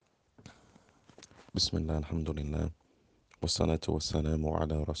بسم الله الحمد لله والصلاة والسلام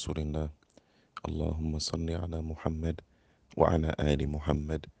على رسول الله. اللهم صل على محمد وعلى آل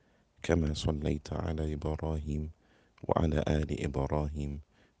محمد كما صليت على إبراهيم وعلى آل إبراهيم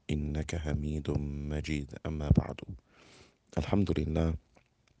إنك حميد مجيد. أما بعد، الحمد لله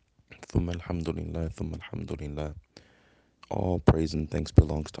ثم الحمد لله ثم الحمد لله. All praise and thanks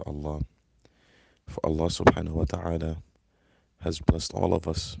belongs to Allah. For Allah subhanahu wa ta'ala has blessed all of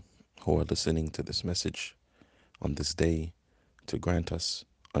us who are listening to this message on this day to grant us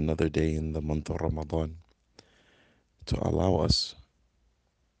another day in the month of Ramadan, to allow us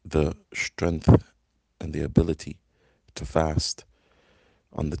the strength and the ability to fast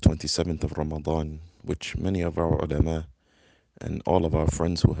on the 27th of Ramadan, which many of our ulama and all of our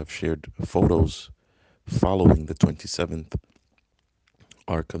friends who have shared photos following the 27th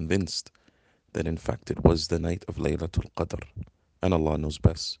are convinced that in fact it was the night of Laylatul Qadr, and Allah knows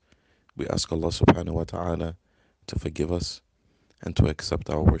best. We ask Allah subhanahu wa ta'ala to forgive us and to accept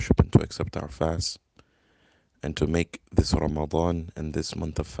our worship and to accept our fast and to make this Ramadan and this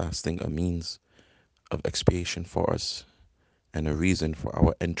month of fasting a means of expiation for us and a reason for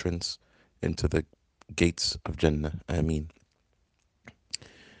our entrance into the gates of Jannah. Ameen.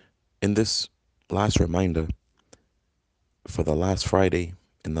 In this last reminder for the last Friday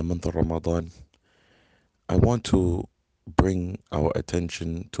in the month of Ramadan, I want to bring our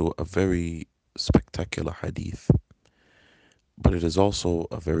attention to a very spectacular hadith, but it is also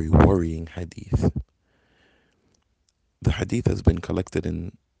a very worrying hadith. The hadith has been collected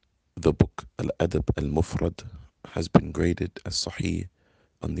in the book Al-Adab Al-Mufrad, has been graded as Sahih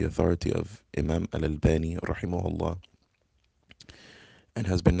on the authority of Imam Al-Albani rahimahullah, and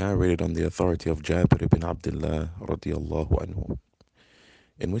has been narrated on the authority of Jabir ibn Abdullah radiyallahu anhu,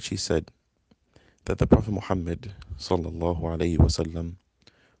 in which he said that the Prophet Muhammad sallallahu alayhi wasallam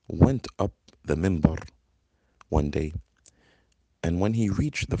went up the minbar one day, and when he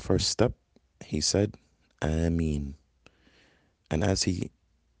reached the first step, he said, Ameen. And as he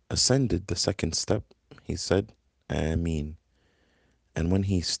ascended the second step, he said, Ameen. And when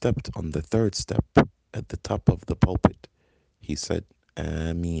he stepped on the third step at the top of the pulpit, he said,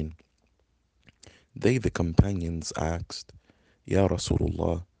 Ameen. They, the companions, asked, Ya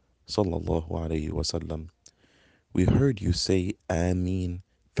Rasulullah sallallahu alayhi wasallam, we heard you say Ameen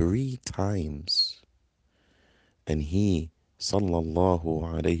 3 times. And he sallallahu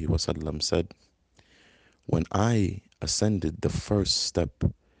alayhi wasallam said, when I ascended the first step,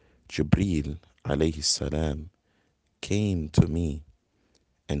 Jibreel alayhi salam came to me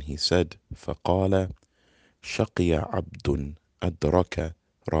and he said, فقال شقي عبد أدرك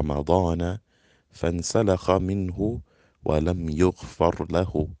رمضان فانسلخ منه ولم يغفر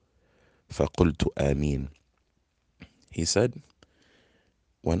له فقلت آمين. He said,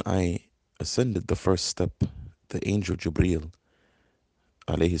 when I ascended the first step, the angel Jibreel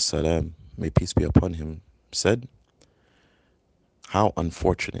alayhi salam, may peace be upon him, said, how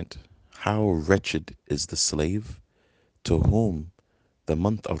unfortunate, how wretched is the slave to whom the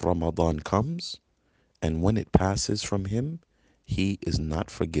month of Ramadan comes, and when it passes from him, he is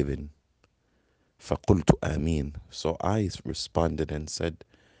not forgiven. فَقُلْتُ آمين. So I responded and said,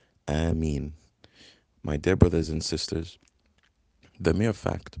 Ameen. My dear brothers and sisters, the mere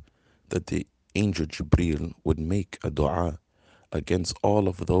fact that the angel Jibreel would make a dua against all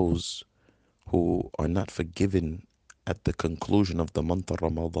of those who are not forgiven at the conclusion of the month of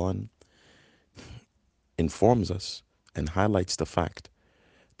Ramadan informs us and highlights the fact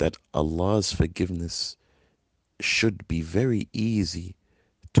that Allah's forgiveness should be very easy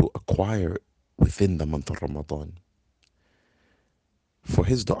to acquire within the month of Ramadan. For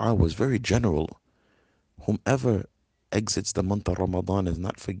his dua was very general. Whomever exits the month of Ramadan is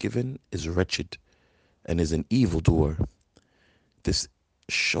not forgiven is wretched and is an evildoer. This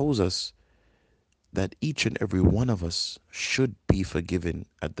shows us that each and every one of us should be forgiven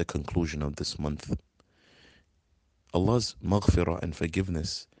at the conclusion of this month. Allah's maghfirah and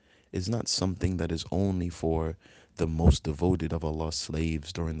forgiveness is not something that is only for the most devoted of Allah's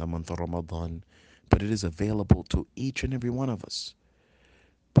slaves during the month of Ramadan, but it is available to each and every one of us.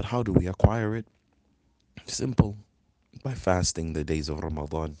 But how do we acquire it? Simple, by fasting the days of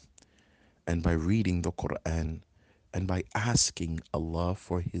Ramadan and by reading the Quran and by asking Allah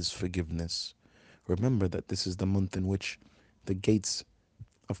for His forgiveness. Remember that this is the month in which the gates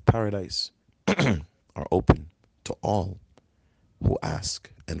of paradise are open to all who ask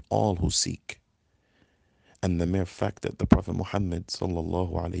and all who seek. And the mere fact that the Prophet Muhammad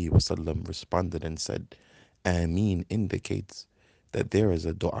sallallahu alaihi wasallam responded and said, Ameen, indicates that there is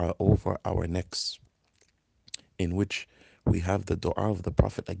a dua over our necks in which we have the dua of the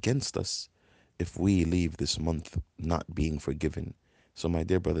Prophet against us if we leave this month not being forgiven. So, my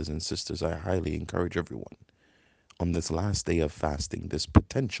dear brothers and sisters, I highly encourage everyone on this last day of fasting, this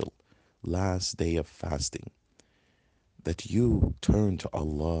potential last day of fasting, that you turn to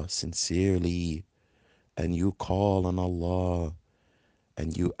Allah sincerely and you call on Allah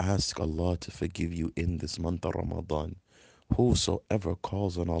and you ask Allah to forgive you in this month of Ramadan. Whosoever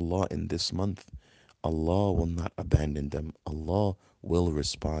calls on Allah in this month, Allah will not abandon them. Allah will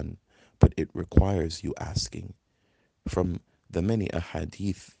respond. But it requires you asking. From the many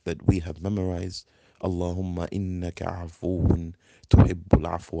ahadith that we have memorized, Allahumma innaka afoon tuhibbul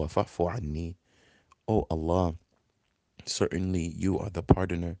afwa fa'fu anni. Oh Allah, certainly you are the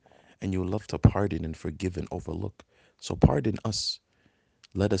pardoner and you love to pardon and forgive and overlook. So pardon us.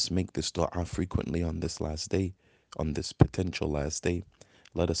 Let us make this dua frequently on this last day, on this potential last day.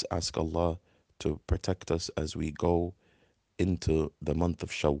 Let us ask Allah to protect us as we go into the month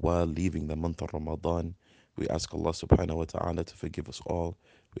of Shawwal, leaving the month of Ramadan. We ask Allah subhanahu wa ta'ala to forgive us all.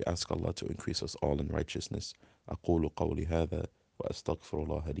 We ask Allah to increase us all in righteousness. أقول قولي هذا وأستغفر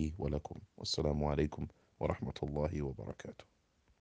الله لي ولكم والسلام عليكم ورحمة الله وبركاته.